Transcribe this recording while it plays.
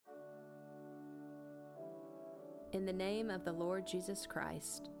In the name of the Lord Jesus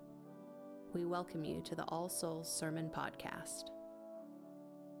Christ, we welcome you to the All Souls Sermon Podcast.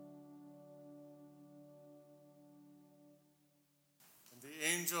 And the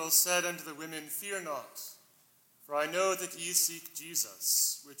angel said unto the women, Fear not, for I know that ye seek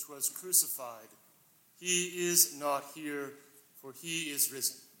Jesus, which was crucified. He is not here, for he is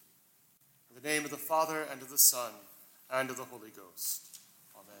risen. In the name of the Father, and of the Son, and of the Holy Ghost.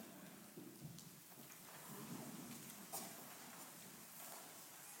 Amen.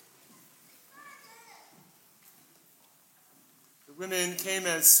 The women came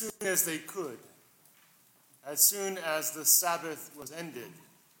as soon as they could, as soon as the Sabbath was ended,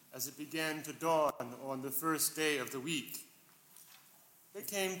 as it began to dawn on the first day of the week. They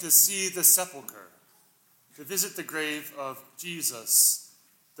came to see the sepulchre, to visit the grave of Jesus,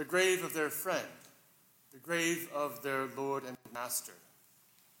 the grave of their friend, the grave of their Lord and Master.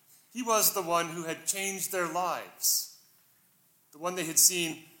 He was the one who had changed their lives, the one they had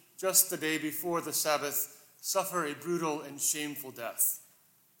seen just the day before the Sabbath suffer a brutal and shameful death.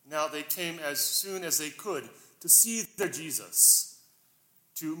 Now they came as soon as they could to see their Jesus,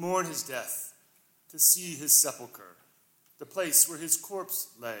 to mourn his death, to see his sepulchre, the place where his corpse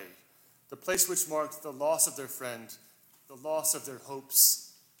lay, the place which marked the loss of their friend, the loss of their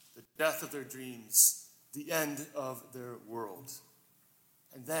hopes, the death of their dreams, the end of their world.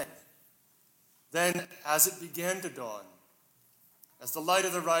 And then, as it began to dawn, as the light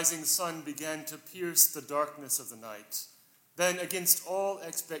of the rising sun began to pierce the darkness of the night, then against all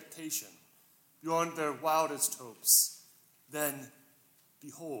expectation, beyond their wildest hopes, then,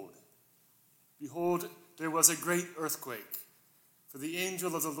 behold, there was a great earthquake. For the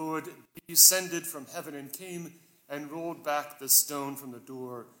angel of the Lord descended from heaven and came and rolled back the stone from the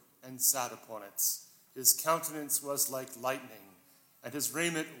door and sat upon it. His countenance was like lightning, and his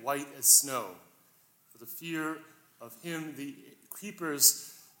raiment white as snow. For the fear of him the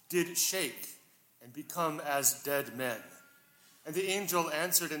creepers did shake and become as dead men. And the angel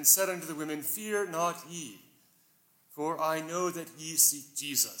answered and said unto the women, Fear not ye, for I know that ye seek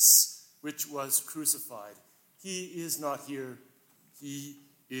Jesus, which was crucified. He is not here, he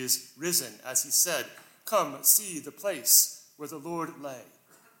is risen. As he said, Come, see the place where the Lord lay,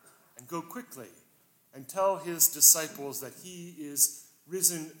 and go quickly and tell his disciples that he is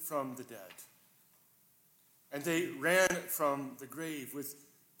risen from the dead. And they ran from the grave with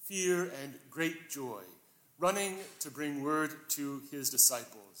fear and great joy, running to bring word to his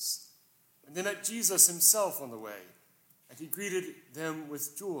disciples. And they met Jesus himself on the way, and he greeted them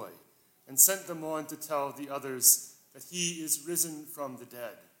with joy and sent them on to tell the others that he is risen from the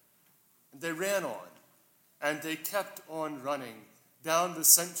dead. And they ran on, and they kept on running down the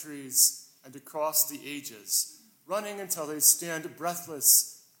centuries and across the ages, running until they stand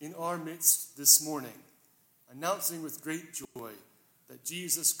breathless in our midst this morning, announcing with great joy that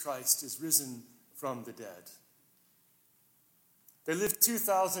Jesus Christ is risen from the dead. They lived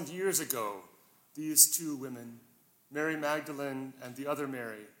 2,000 years ago, these two women, Mary Magdalene and the other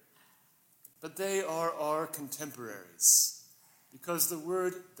Mary. But they are our contemporaries, because the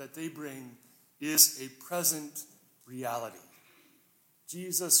word that they bring is a present reality.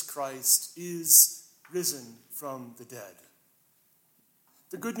 Jesus Christ is risen from the dead.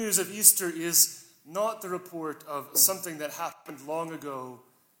 The good news of Easter is not the report of something that happened long ago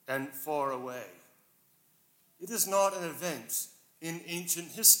and far away. It is not an event in ancient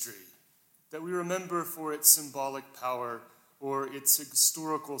history that we remember for its symbolic power or its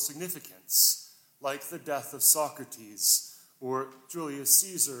historical significance, like the death of Socrates or Julius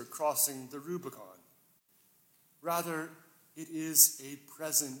Caesar crossing the Rubicon. Rather, it is a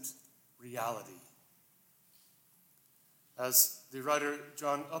present reality. As the writer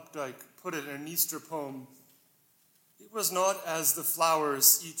John Updike put it in an Easter poem, it was not as the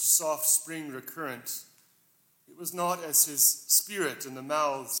flowers each soft spring recurrent. It was not as his spirit in the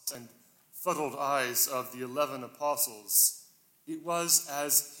mouths and fuddled eyes of the 11 apostles. It was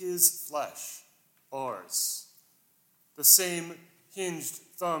as his flesh, ours. The same hinged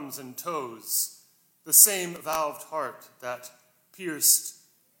thumbs and toes, the same valved heart that pierced,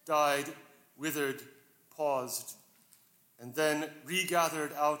 died, withered, paused, and then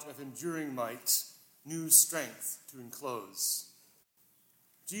regathered out of enduring might, new strength to enclose.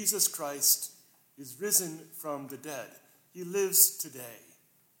 Jesus Christ is risen from the dead. He lives today.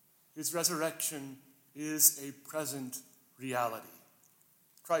 His resurrection is a present reality.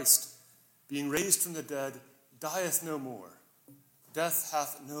 Christ, being raised from the dead, dieth no more. Death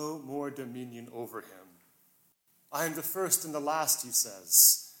hath no more dominion over him. I am the first and the last, he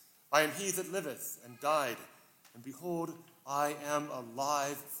says. I am he that liveth and died, and behold, I am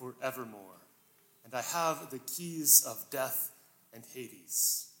alive forevermore. and I have the keys of death and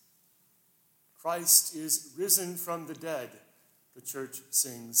Hades. Christ is risen from the dead, the church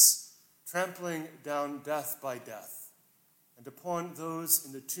sings, trampling down death by death, and upon those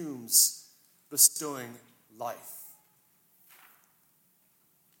in the tombs bestowing life.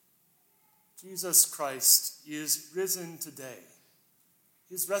 Jesus Christ is risen today.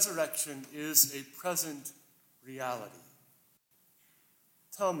 His resurrection is a present reality.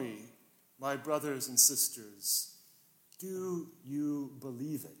 Tell me, my brothers and sisters, do you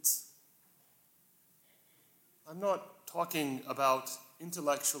believe it? I'm not talking about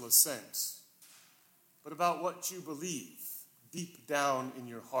intellectual assent, but about what you believe deep down in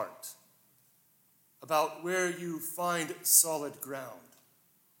your heart, about where you find solid ground,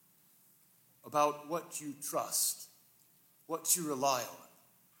 about what you trust, what you rely on.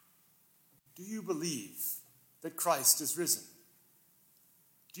 Do you believe that Christ is risen?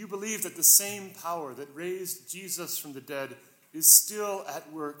 Do you believe that the same power that raised Jesus from the dead is still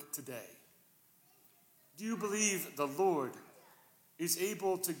at work today? Do you believe the Lord is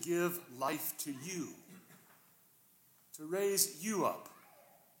able to give life to you, to raise you up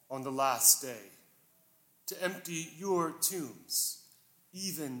on the last day, to empty your tombs,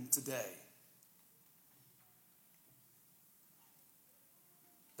 even today?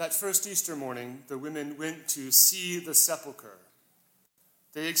 That first Easter morning, the women went to see the sepulchre.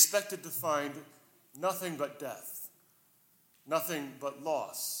 They expected to find nothing but death, nothing but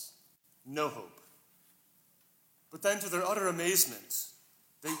loss, no hope. But then, to their utter amazement,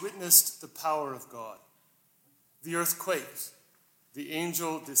 they witnessed the power of God. The earth quaked. The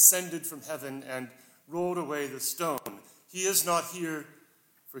angel descended from heaven and rolled away the stone. He is not here,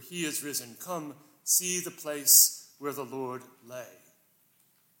 for he is risen. Come, see the place where the Lord lay.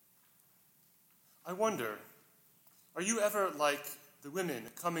 I wonder, are you ever like the women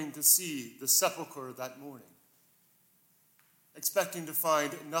coming to see the sepulchre that morning, expecting to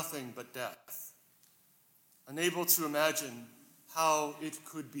find nothing but death, unable to imagine how it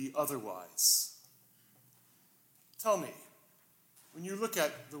could be otherwise? Tell me, when you look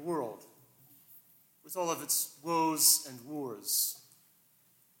at the world, with all of its woes and wars,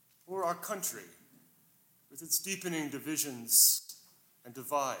 or our country, with its deepening divisions and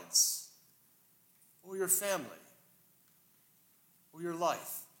divides, or your family, or your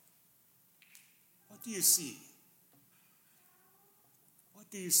life, what do you see? What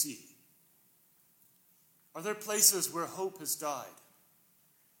do you see? Are there places where hope has died?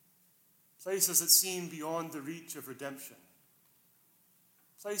 Places that seem beyond the reach of redemption?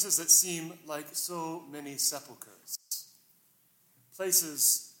 Places that seem like so many sepulchres?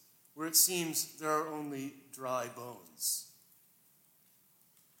 Places where it seems there are only dry bones?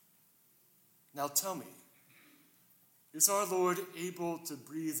 Now tell me, is our Lord able to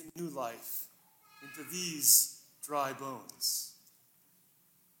breathe new life into these dry bones?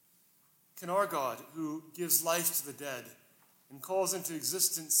 Can our God, who gives life to the dead and calls into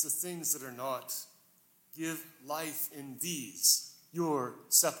existence the things that are not, give life in these, your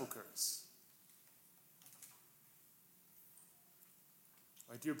sepulchres?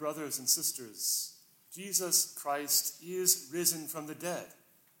 My dear brothers and sisters, Jesus Christ is risen from the dead.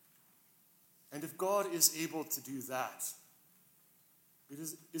 And if God is able to do that,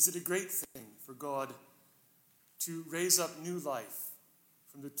 is it a great thing for God to raise up new life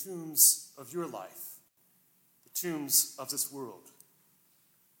from the tombs of your life, the tombs of this world?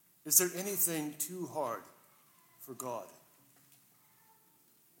 Is there anything too hard for God?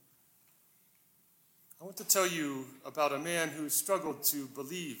 I want to tell you about a man who struggled to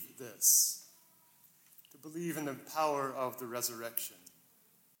believe this, to believe in the power of the resurrection.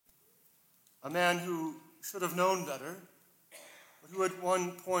 A man who should have known better, but who at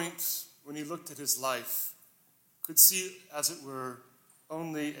one point, when he looked at his life, could see, as it were,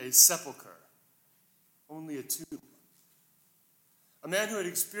 only a sepulchre, only a tomb. A man who had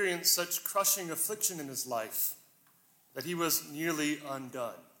experienced such crushing affliction in his life that he was nearly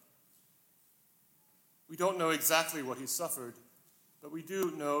undone. We don't know exactly what he suffered, but we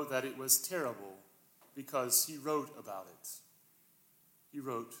do know that it was terrible because he wrote about it. He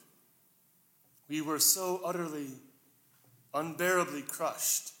wrote, "We were so utterly, unbearably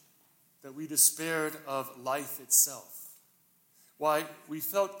crushed that we despaired of life itself. Why, we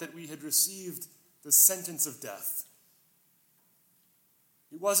felt that we had received the sentence of death.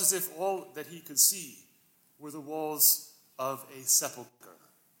 It was as if all that he could see were the walls of a sepulchre."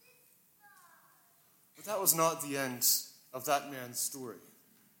 But that was not the end of that man's story.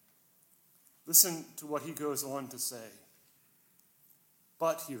 Listen to what he goes on to say.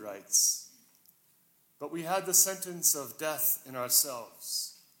 "But," he writes, "but we had the sentence of death in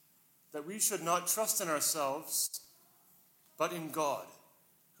ourselves, that we should not trust in ourselves, but in God,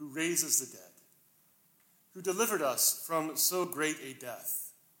 who raises the dead, who delivered us from so great a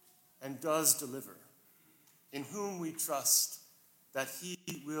death, and does deliver, in whom we trust that he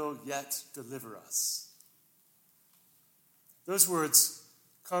will yet deliver us. Those words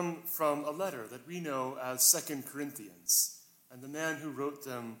come from a letter that we know as 2 Corinthians, and the man who wrote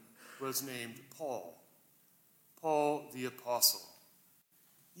them was named Paul the Apostle.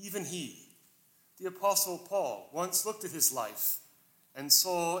 Even he, the Apostle Paul, once looked at his life and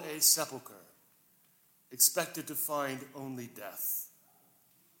saw a sepulchre, expected to find only death.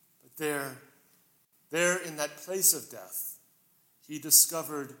 But there in that place of death, he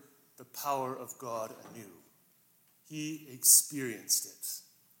discovered the power of God anew. He experienced it.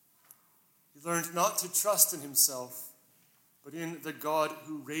 He learned not to trust in himself, but in the God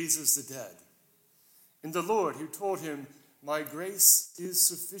who raises the dead, in the Lord who told him, "My grace is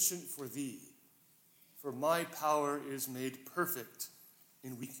sufficient for thee, for my power is made perfect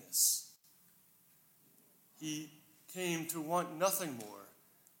in weakness." He came to want nothing more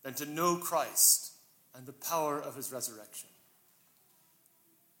than to know Christ and the power of his resurrection.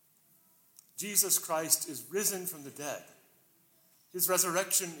 Jesus Christ is risen from the dead. His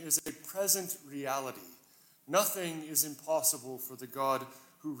resurrection is a present reality. Nothing is impossible for the God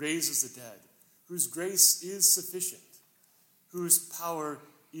who raises the dead, whose grace is sufficient, whose power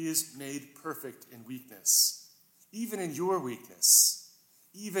is made perfect in weakness, even in your weakness,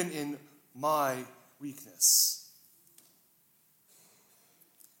 even in my weakness.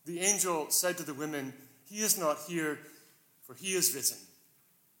 The angel said to the women, "He is not here, for he is risen.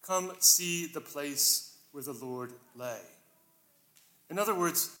 Come see the place where the Lord lay." In other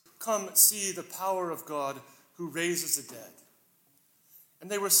words, come see the power of God who raises the dead. And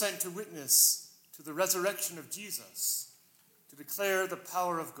they were sent to witness to the resurrection of Jesus, to declare the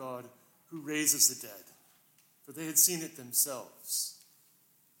power of God who raises the dead, for they had seen it themselves.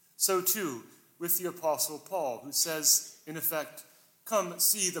 So too with the Apostle Paul, who says, in effect, "Come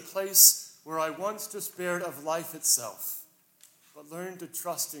see the place where I once despaired of life itself, but learned to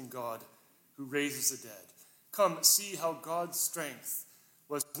trust in God who raises the dead. Come see how God's strength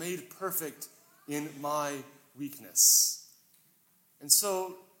was made perfect in my weakness." And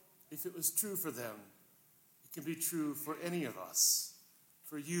so, if it was true for them, it can be true for any of us,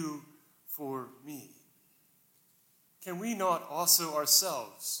 for you, for me. Can we not also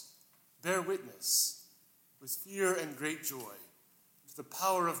ourselves bear witness with fear and great joy to the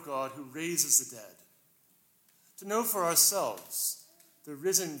power of God who raises the dead? To know for ourselves the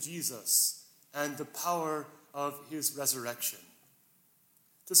risen Jesus and the power of his resurrection.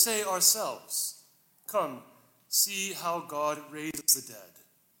 To say ourselves, "Come, see how God raises the dead.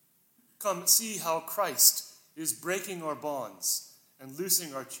 Come, see how Christ is breaking our bonds and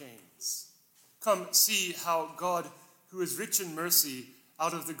loosing our chains. Come, see how God, who is rich in mercy,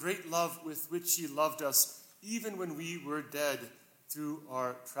 out of the great love with which he loved us, even when we were dead through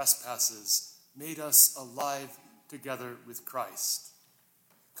our trespasses, made us alive together with Christ.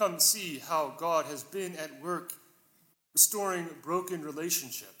 Come, see how God has been at work restoring broken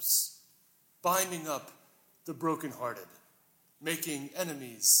relationships, binding up the brokenhearted, making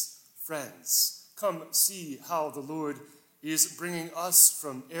enemies friends. Come see how the Lord is bringing us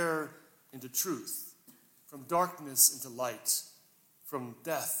from error into truth, from darkness into light, from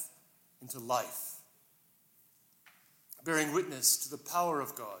death into life, bearing witness to the power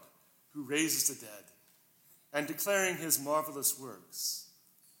of God who raises the dead, and declaring his marvelous works,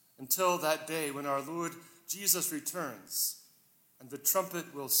 until that day when our Lord Jesus returns, and the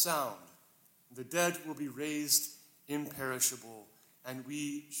trumpet will sound, and the dead will be raised imperishable, and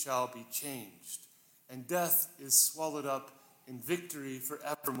we shall be changed, and death is swallowed up in victory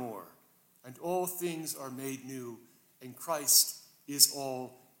forevermore, and all things are made new, and Christ is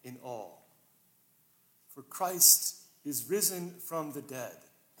all in all. For Christ is risen from the dead,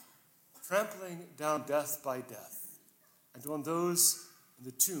 trampling down death by death, and on those in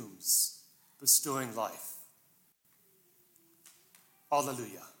the tombs bestowing life.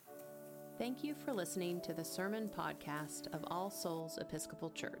 Alleluia. Thank you for listening to the sermon podcast of All Souls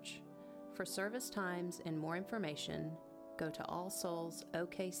Episcopal Church. For service times and more information, go to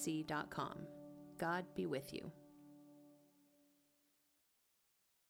allsoulsokc.com. God be with you.